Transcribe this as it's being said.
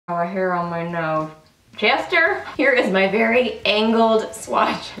A hair on my nose. Chester, here is my very angled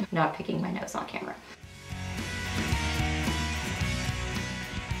swatch. Not picking my nose on camera.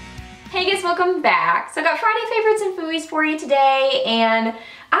 Hey guys, welcome back. So I got Friday favorites and Fooeys for you today, and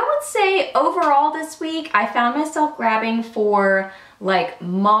I would say overall this week I found myself grabbing for like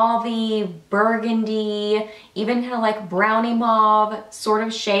mauve-y, burgundy, even kind of like brownie mauve sort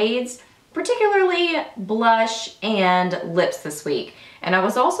of shades, particularly blush and lips this week. And I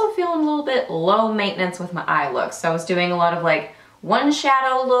was also feeling a little bit low maintenance with my eye looks. So I was doing a lot of like one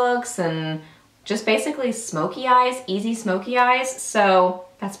shadow looks and just basically smoky eyes, easy smoky eyes. So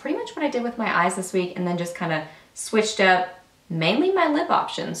that's pretty much what I did with my eyes this week, and then just kind of switched up mainly my lip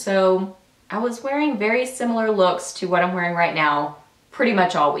option. So I was wearing very similar looks to what I'm wearing right now pretty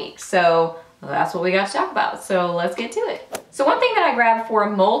much all week. So that's what we got to talk about. So let's get to it. So one thing that I grabbed for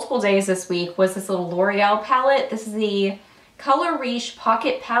multiple days this week was this little Loreal palette. This is the Color Riche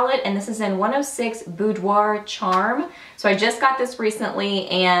Pocket Palette, and this is in 106 Boudoir Charm. So I just got this recently,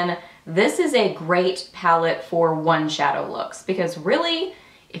 and this is a great palette for one shadow looks, because really,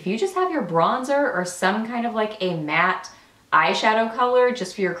 if you just have your bronzer or some kind of like a matte eyeshadow color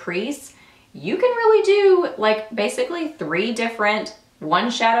just for your crease, you can really do like basically 3 different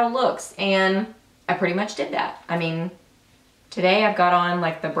one shadow looks, and I pretty much did that. I mean, today I've got on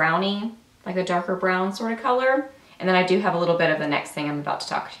like the brownie, like a darker brown sort of color, and then I do have a little bit of the next thing I'm about to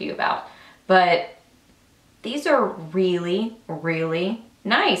talk to you about. But these are really, really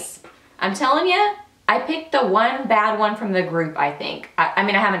nice. I'm telling you, I picked the one bad one from the group, I think. I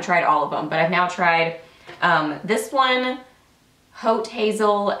mean, I haven't tried all of them, but I've now tried this one, Haute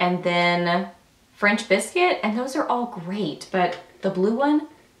Hazel, and then French Biscuit, and those are all great, but the blue one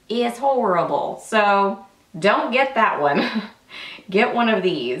is horrible. So don't get that one. Get one of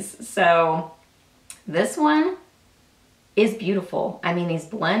these. So this one is beautiful. I mean, these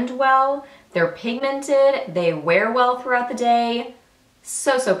blend well, they're pigmented, they wear well throughout the day.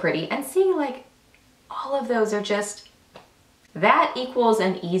 So, so pretty. And see, like, all of those are just, that equals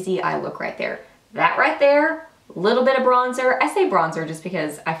an easy eye look right there. That right there, little bit of bronzer. I say bronzer just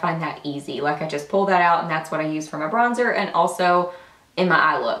because I find that easy. Like, I just pull that out and that's what I use for my bronzer and also in my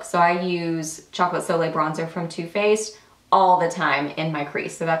eye look. So I use Chocolate Soleil bronzer from Too Faced all the time in my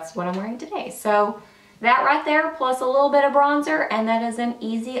crease. So that's what I'm wearing today. So that right there plus a little bit of bronzer, and that is an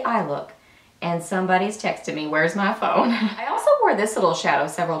easy eye look. And somebody's texted me, where's my phone? I also wore this little shadow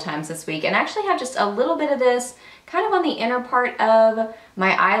several times this week, and actually have just a little bit of this kind of on the inner part of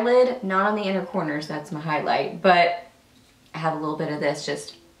my eyelid, not on the inner corners, that's my highlight, but I have a little bit of this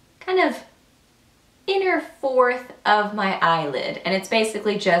just kind of inner fourth of my eyelid. And it's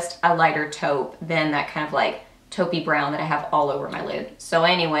basically just a lighter taupe than that kind of like taupey brown that I have all over my lid. So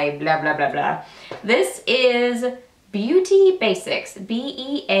anyway, blah, blah, blah, blah. This is Beauty Basics,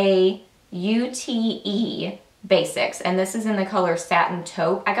 B-E-A-U-T-E Basics, and this is in the color Satin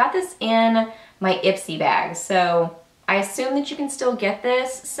Taupe. I got this in my Ipsy bag, so I assume that you can still get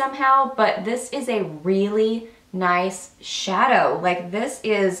this somehow, but this is a really nice shadow. Like, this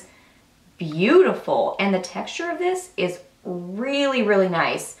is beautiful, and the texture of this is really, really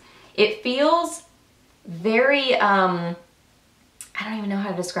nice. It feels very, I don't even know how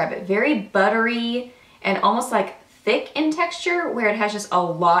to describe it, very buttery and almost like thick in texture, where it has just a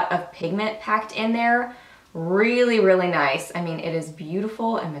lot of pigment packed in there. Really, really nice. I mean, it is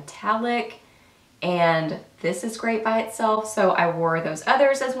beautiful and metallic, and this is great by itself. So I wore those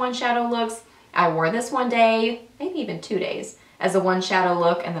others as one shadow looks. I wore this one day, maybe even 2 days, as a one shadow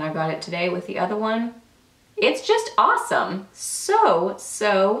look, and then I got it today with the other one. It's just awesome. So,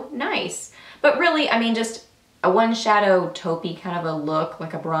 so nice. But really, I mean, just a one shadow taupey kind of a look,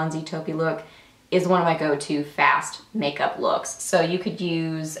 like a bronzy taupey look, is one of my go-to fast makeup looks. So you could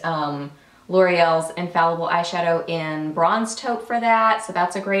use L'Oreal's Infallible eyeshadow in bronze taupe for that. So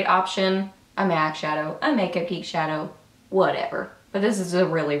that's a great option. A MAC shadow, a Makeup Geek shadow, whatever. But this is a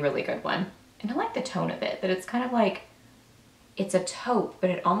really, really good one. And I like the tone of it, that it's kind of like, it's a taupe, but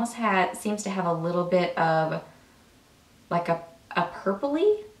it almost seems to have a little bit of like a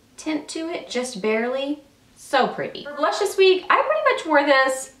purpley tint to it, just barely. So pretty. For blush this week, I pretty much wore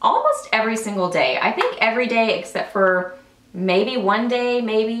this almost every single day. I think every day except for maybe one day,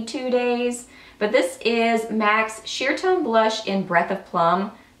 maybe 2 days. But this is MAC's Sheer Tone Blush in Breath of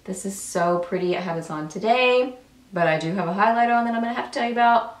Plum. This is so pretty. I have this on today, but I do have a highlighter on that I'm gonna have to tell you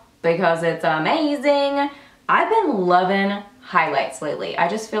about because it's amazing. I've been loving highlights lately. I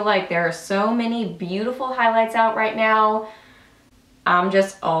just feel like there are so many beautiful highlights out right now. I'm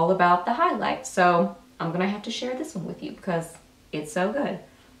just all about the highlights. So I'm gonna have to share this one with you because it's so good.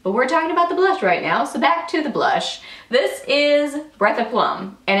 But we're talking about the blush right now, so back to the blush. This is Breath of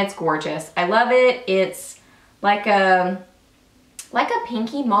Plum, and it's gorgeous. I love it. It's like a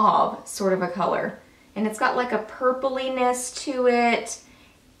pinky mauve sort of a color. And it's got like a purpliness to it.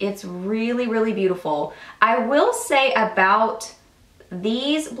 It's really, really beautiful. I will say about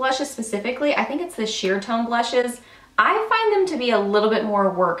these blushes specifically, I think it's the sheer tone blushes, I find them to be a little bit more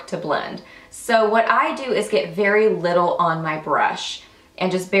work to blend. So what I do is get very little on my brush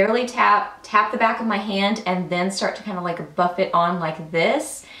and just barely tap the back of my hand and then start to kind of like buff it on like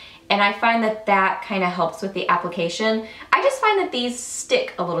this. And I find that that kind of helps with the application. I just find that these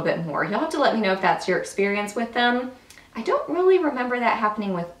stick a little bit more. You'll have to let me know if that's your experience with them. I don't really remember that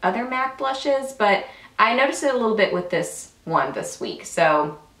happening with other MAC blushes, but I noticed it a little bit with this one this week.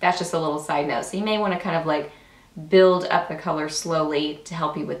 So that's just a little side note. So you may want to kind of like build up the color slowly to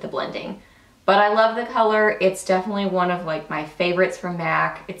help you with the blending. But I love the color. It's definitely one of like my favorites from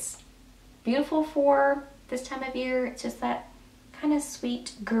MAC. It's beautiful for this time of year. It's just that kind of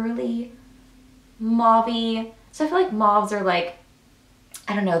sweet, girly, mauve-y. So I feel like mauves are like,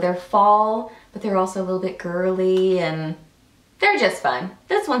 I don't know, they're fall, but they're also a little bit girly and they're just fun.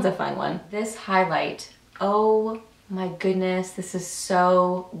 This one's a fun one. This highlight, oh my goodness, this is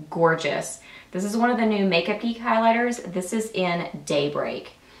so gorgeous. This is one of the new Makeup Geek highlighters. This is in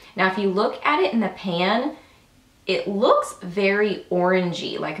Daybreak. Now, if you look at it in the pan, it looks very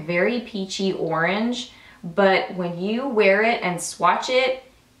orangey, like very peachy orange, but when you wear it and swatch it,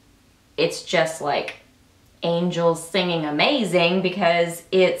 it's just like angels singing amazing because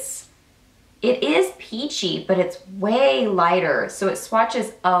it is peachy, but it's way lighter. So it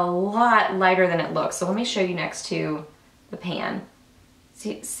swatches a lot lighter than it looks. So let me show you next to the pan.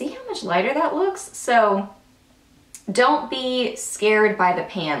 See how much lighter that looks? So don't be scared by the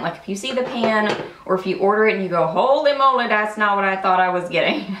pan. Like if you see the pan or if you order it and you go, holy moly, that's not what I thought I was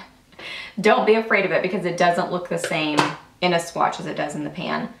getting. Don't be afraid of it because it doesn't look the same in a swatch as it does in the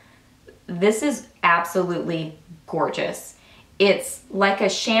pan. This is absolutely gorgeous. It's like a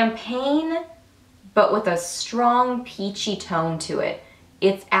champagne, but with a strong peachy tone to it.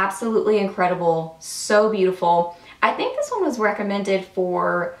 It's absolutely incredible, so beautiful. I think this one was recommended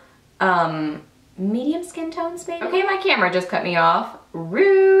for medium skin tones, maybe? Okay, my camera just cut me off.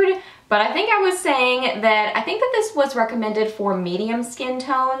 Rude. But I think I was saying that I think that this was recommended for medium skin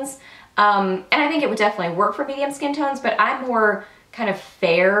tones. And I think it would definitely work for medium skin tones, but I'm more kind of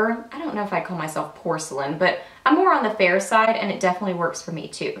fair. I don't know if I call myself porcelain, but I'm more on the fair side and it definitely works for me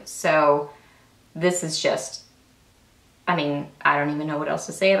too. So this is just, I mean, I don't even know what else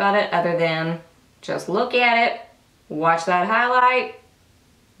to say about it other than just look at it, watch that highlight,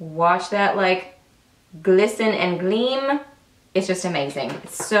 watch that like glisten and gleam. It's just amazing.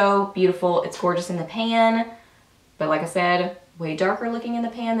 It's so beautiful. It's gorgeous in the pan, but like I said, way darker looking in the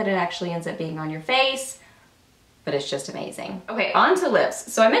pan than it actually ends up being on your face, but it's just amazing. Okay, on to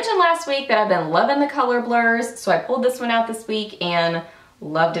lips. So I mentioned last week that I've been loving the color blurs, so I pulled this one out this week and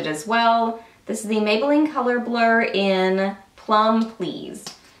loved it as well. This is the Maybelline Color Blur in Plum Please.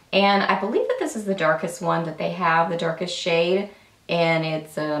 And I believe that this is the darkest one that they have, the darkest shade, and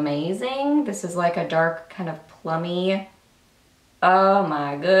it's amazing. This is like a dark kind of plummy. Oh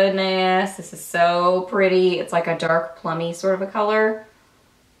my goodness, this is so pretty. It's like a dark plummy sort of a color.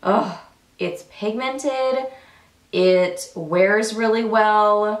 Oh, it's pigmented. It wears really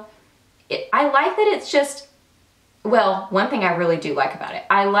well. I like that it's just, well, one thing I really do like about it,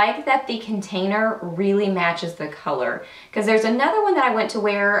 I like that the container really matches the color. Because there's another one that I went to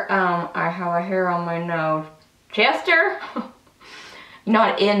wear, I have a hair on my nose. Chester?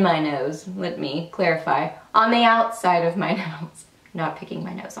 Not in my nose, let me clarify. On the outside of my nose. Not picking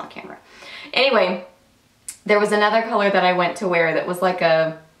my nose on camera. Anyway, there was another color that I went to wear that was like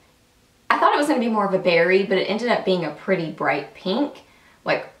a, I thought it was going to be more of a berry, but it ended up being a pretty bright pink.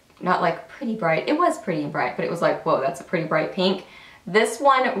 Like, not like pretty bright. It was pretty and bright, but it was like, whoa, that's a pretty bright pink. This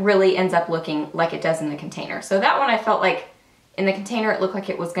one really ends up looking like it does in the container. So that one I felt like in the container it looked like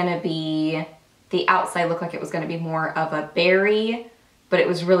it was going to be, the outside looked like it was going to be more of a berry, but it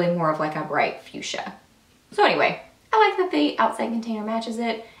was really more of like a bright fuchsia. So anyway, I like that the outside container matches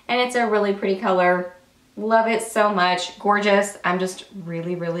it, and it's a really pretty color. Love it so much. Gorgeous. I'm just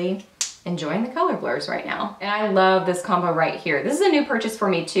really, really enjoying the color blurs right now. And I love this combo right here. This is a new purchase for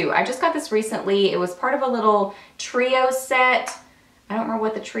me too. I just got this recently. It was part of a little trio set. I don't remember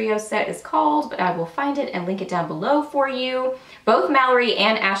what the trio set is called, but I will find it and link it down below for you. Both Mallory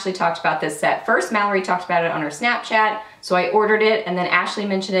and Ashley talked about this set. First, Mallory talked about it on her Snapchat, so I ordered it, and then Ashley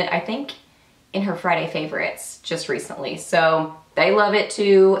mentioned it, I think, in her Friday favorites just recently. So they love it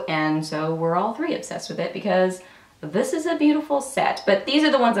too, and so we're all three obsessed with it because this is a beautiful set. But these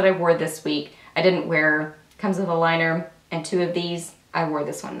are the ones that I wore this week. I didn't wear, comes with a liner and 2 of these. I wore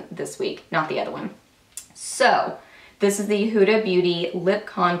this one this week, not the other one. So this is the Huda Beauty Lip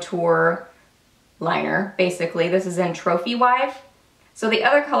Contour Liner. Basically, this is in Trophy Wife. So the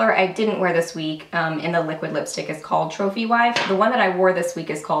other color I didn't wear this week in the liquid lipstick is called Trophy Wife. The one that I wore this week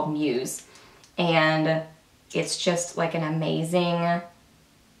is called Muse. And it's just like an amazing,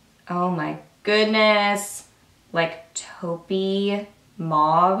 oh my goodness, like taupey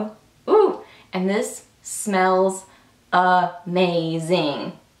mauve. Ooh, and this smells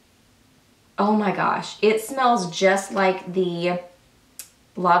amazing. Oh my gosh, it smells just like the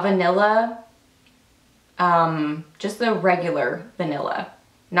La Vanilla, just the regular vanilla.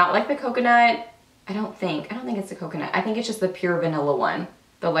 Not like the coconut, I don't think it's the coconut. I think it's just the pure vanilla one.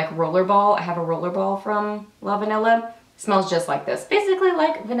 The like rollerball, I have a rollerball from La Vanilla. It smells just like this. Basically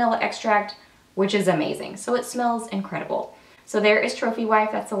like vanilla extract, which is amazing. So it smells incredible. So there is Trophy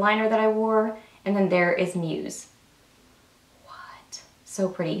Wife, that's the liner that I wore. And then there is Muse. What? So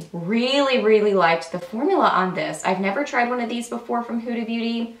pretty. Really, really liked the formula on this. I've never tried one of these before from Huda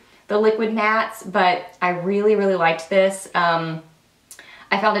Beauty, the liquid mattes, but I really, really liked this. I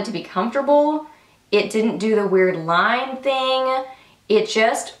found it to be comfortable. It didn't do the weird line thing. It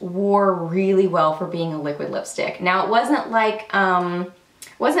just wore really well for being a liquid lipstick. Now it wasn't like,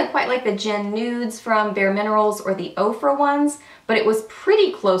 wasn't quite like the Gen Nudes from Bare Minerals or the OFRA ones, but it was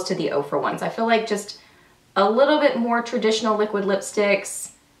pretty close to the OFRA ones. I feel like just a little bit more traditional liquid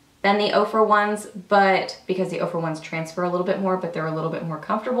lipsticks than the OFRA ones, but because the OFRA ones transfer a little bit more, but they're a little bit more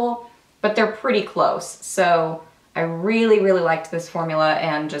comfortable, but they're pretty close. So I really, really liked this formula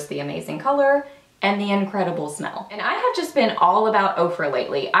and just the amazing color and the incredible smell. And I have just been all about OFRA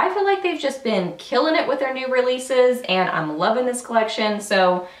lately. I feel like they've just been killing it with their new releases and I'm loving this collection.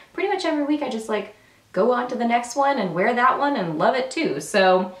 So pretty much every week I just like go on to the next one and wear that one and love it too.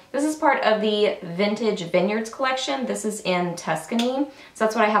 So this is part of the Vintage Vineyards collection. This is in Tuscany. So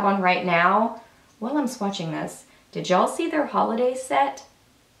that's what I have on right now. While I'm swatching this, did y'all see their holiday set?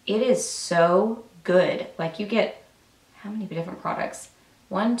 It is so good. Like you get, how many different products?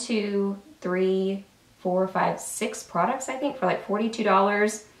 1, 2, 3, 4, 5, 6 products, I think, for like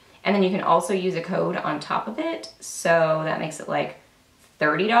 $42. And then you can also use a code on top of it. So that makes it like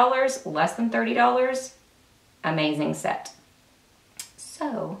 $30, less than $30. Amazing set.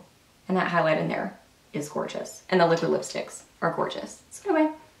 So, and that highlight in there is gorgeous. And the liquid lipsticks are gorgeous. So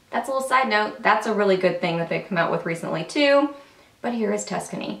anyway, that's a little side note. That's a really good thing that they've come out with recently too. But here is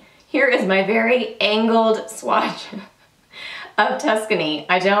Tuscany. Here is my very angled swatch of Tuscany.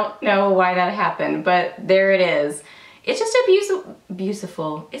 I don't know why that happened, but there it is. It's just a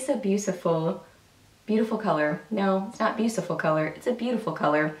beautiful, it's a beautiful color. No, it's not beautiful color. It's a beautiful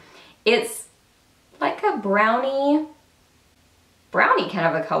color. It's like a brownie kind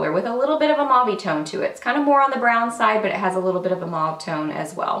of a color with a little bit of a mauve tone to it. It's kind of more on the brown side, but it has a little bit of a mauve tone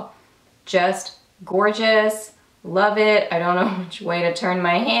as well. Just gorgeous. Love it. I don't know which way to turn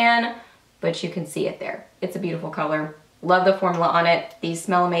my hand, but you can see it there. It's a beautiful color. Love the formula on it. These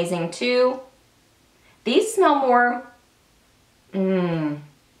smell amazing too. These smell more, they're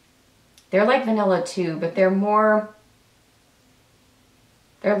like vanilla too, but they're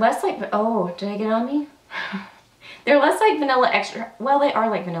less like, oh, did I get on me? They're less like vanilla extract. Well, they are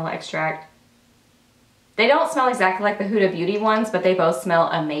like vanilla extract. They don't smell exactly like the Huda Beauty ones, but they both smell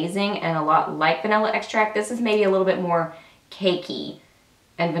amazing and a lot like vanilla extract. This is maybe a little bit more cakey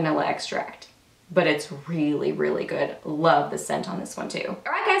and vanilla extract, but it's really, really good. Love the scent on this one too.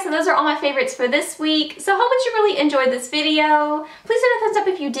 All right guys, so those are all my favorites for this week. So I hope that you really enjoyed this video. Please hit a thumbs up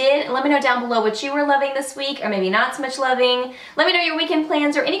if you did, and let me know down below what you were loving this week or maybe not so much loving. Let me know your weekend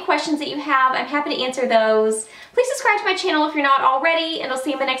plans or any questions that you have. I'm happy to answer those. Please subscribe to my channel if you're not already, and I'll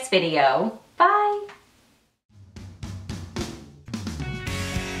see you in the next video. Bye.